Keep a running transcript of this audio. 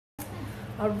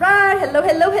All right, hello,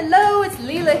 hello, hello. It's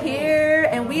Leela here,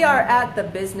 and we are at the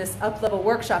Business Uplevel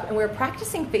Workshop, and we're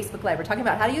practicing Facebook Live. We're talking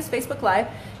about how to use Facebook Live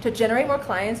to generate more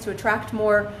clients, to attract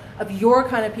more of your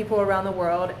kind of people around the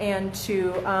world, and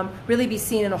to really be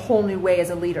seen in a whole new way as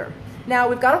a leader. Now,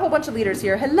 we've got a whole bunch of leaders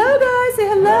here. Hello, guys. Say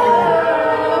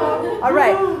hello. Hello. All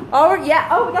right. Oh,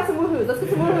 we got some woohoos. Let's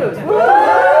get some woohoos. Woo!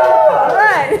 All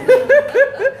right.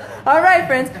 All right,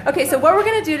 friends. Okay, so what we're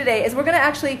going to do today is we're going to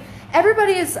actually,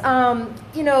 everybody is,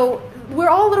 we're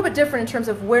all a little bit different in terms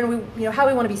of when we, how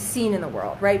we want to be seen in the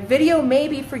world, right? Video may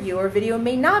be for you, or video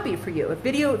may not be for you.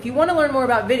 If you want to learn more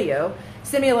about video,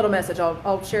 send me a little message.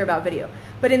 I'll share about video.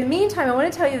 But in the meantime, I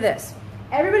want to tell you this.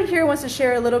 Everybody here wants to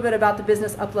share a little bit about the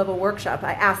Business Uplevel Workshop.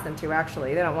 I asked them to,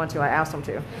 actually. They don't want to. I asked them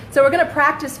to. So we're going to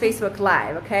practice Facebook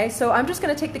Live, okay? So I'm just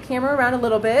going to take the camera around a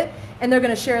little bit, and they're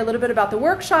going to share a little bit about the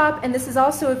workshop. And this is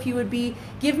also if you would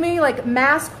give me like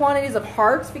mass quantities of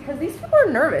hearts, because these people are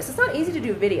nervous. It's not easy to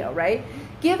do video, right?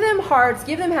 Give them hearts,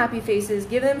 give them happy faces,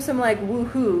 give them some like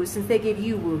woohoos, since they gave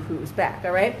you woohoos back,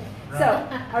 all right? So,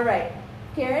 all right.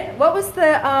 Karen, what was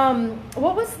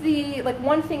the like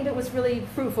one thing that was really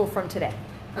fruitful from today?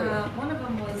 One of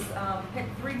them was pick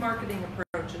 3 marketing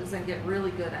approaches and get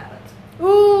really good at it.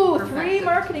 Ooh, perfect. 3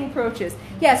 marketing approaches.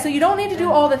 Yeah, so you don't need to do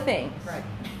all the things. Right.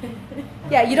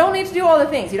 Yeah, you don't need to do all the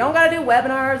things. You don't got to do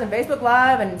webinars and Facebook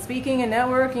Live and speaking and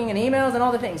networking and emails and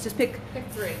all the things. Just pick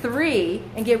 3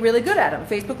 and get really good at them.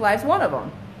 Facebook Live's one of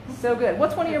them. So good.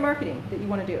 What's one of your marketing that you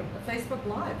want to do? The Facebook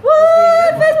Live.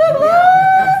 What? Facebook Live!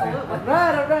 Yeah, absolutely.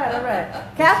 All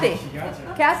right. Kathy.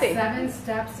 Kathy. 7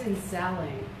 steps in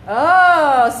selling.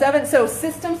 Oh, 7. So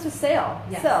systems to sell.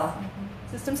 Yes. Sell.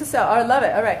 Systems to sell. Oh, I love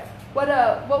it. All right. What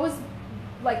was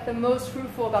like the most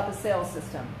fruitful about the sales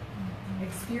system?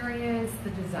 Experience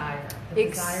the desire. The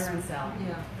desire and sell.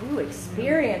 Yeah. Ooh,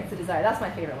 experience the desire. That's my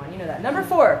favorite one. You know that. Number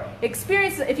 4,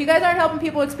 experience. If you guys aren't helping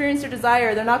people experience their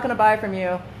desire, they're not going to buy from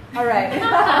you. All right.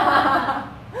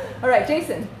 All right,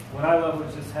 Jason. What I love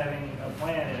was just having a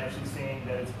plan and actually seeing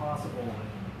that it's possible.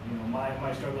 And,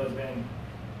 my struggle has been,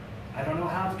 I don't know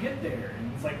how to get there.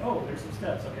 And it's like, oh, there's some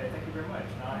steps. Okay, thank you very much.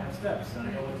 Now I have steps and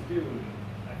I know what to do. And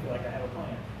I feel like I have a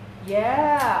plan.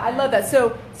 Yeah, I love that.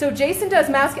 So Jason does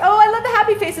mask. Oh, I love the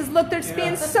happy faces. Look,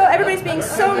 everybody's being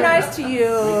so nice to you.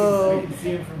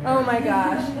 Oh my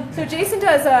gosh. So Jason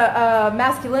does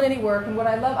masculinity work, and what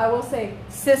I will say,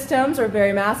 systems are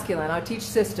very masculine. I teach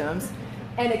systems,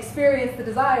 and experience the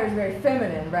desire is very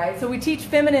feminine, right? So we teach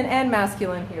feminine and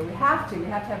masculine here. We have to. You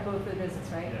have to have both for the business,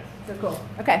 right? Yes. So cool.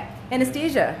 Okay,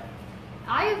 Anastasia.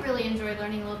 I really enjoy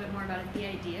learning a little bit more about the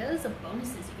ideas of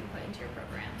bonuses you can put into your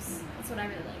programs. That's what I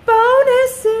really like.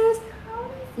 Bonuses.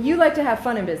 You like to have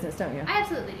fun in business, don't you? I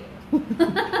absolutely do.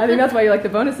 I think that's why you like the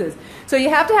bonuses. So you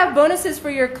have to have bonuses for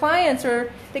your clients,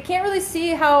 or they can't really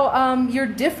see how you're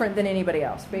different than anybody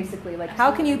else, basically. Like,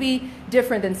 how can you be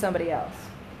different than somebody else?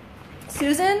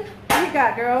 Susan, what you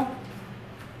got, girl?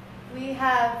 We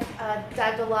have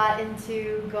dived a lot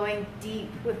into going deep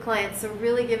with clients, so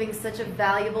really giving such a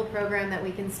valuable program that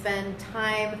we can spend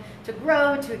time to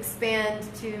grow, to expand,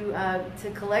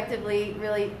 to collectively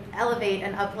really elevate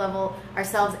and uplevel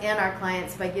ourselves and our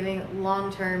clients by giving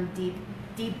long-term,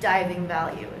 deep diving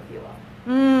value, if you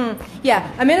will. Yeah,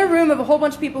 I'm in a room of a whole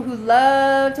bunch of people who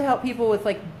love to help people with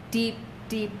like deep,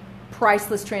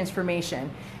 priceless transformation.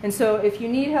 And so if you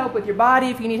need help with your body,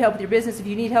 if you need help with your business, if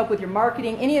you need help with your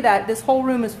marketing, any of that, this whole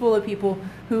room is full of people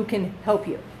who can help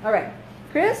you. All right.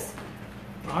 Chris?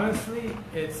 Honestly,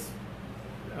 it's,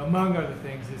 among other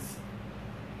things, it's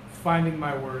finding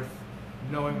my worth,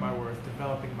 knowing my worth,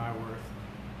 developing my worth,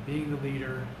 being the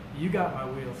leader. You got my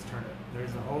wheels turning.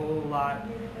 There's a whole lot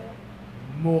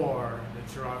more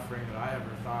that you're offering that I ever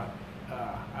thought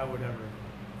I would ever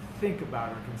think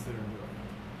about or consider doing.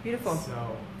 Beautiful.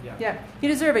 So, yeah. Yeah, you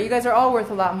deserve it. You guys are all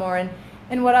worth a lot more.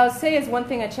 And what I would say is one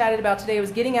thing I chatted about today was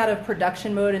getting out of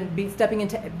production mode and stepping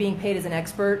into being paid as an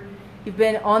expert. You've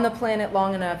been on the planet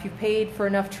long enough. You've paid for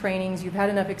enough trainings. You've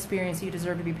had enough experience. You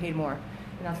deserve to be paid more.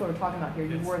 And that's what we're talking about here.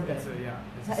 You're worth it.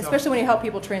 Especially when you help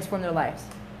people transform their lives.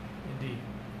 Indeed.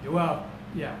 Well,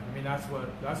 yeah. I mean, that's what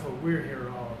we're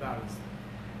here all about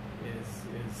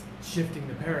is shifting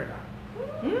the paradigm.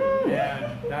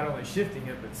 And not only shifting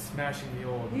it, but smashing the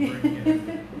old and bringing it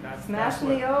in. Smashing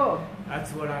the old.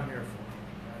 That's what I'm here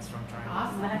for. That's what I'm trying to do.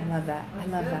 Awesome. I love that. I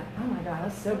love that. Oh my God,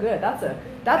 that's so good. That's a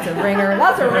ringer.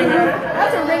 That's a ringer.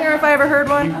 That's a ringer if I ever heard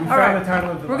one. All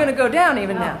right. We're going to go down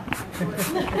even now.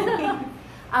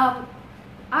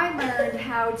 I learned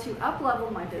how to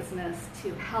up-level my business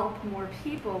to help more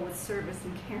people with service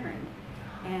and caring.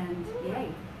 And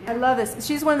yay. I love this.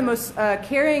 She's one of the most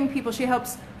caring people. She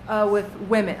helps with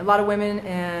women, a lot of women,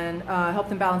 and help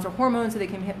them balance their hormones so they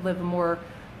can live a more,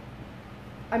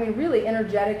 I mean, really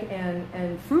energetic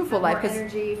and fruitful Have life. more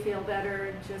energy, feel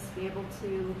better, just be able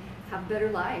to have a better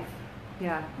life.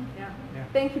 Yeah. Yeah.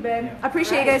 Thank you, babe. Yeah. I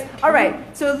appreciate you guys. All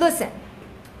right. So listen,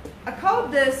 I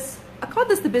called this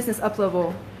the Business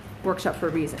Uplevel Workshop for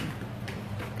a reason.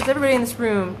 Because everybody in this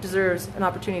room deserves an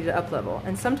opportunity to uplevel,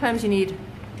 and sometimes you need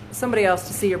somebody else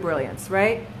to see your brilliance,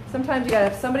 right? Sometimes you gotta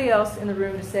have somebody else in the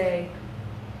room to say,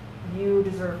 you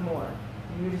deserve more,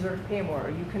 you deserve to pay more, or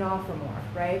you can offer more,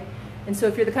 right? And so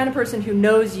if you're the kind of person who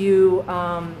knows you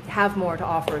have more to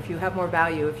offer, if you have more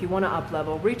value, if you want to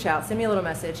uplevel, reach out, send me a little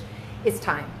message. It's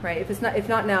time, right? If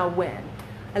not now, when?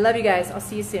 I love you guys. I'll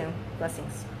see you soon.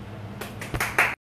 Blessings.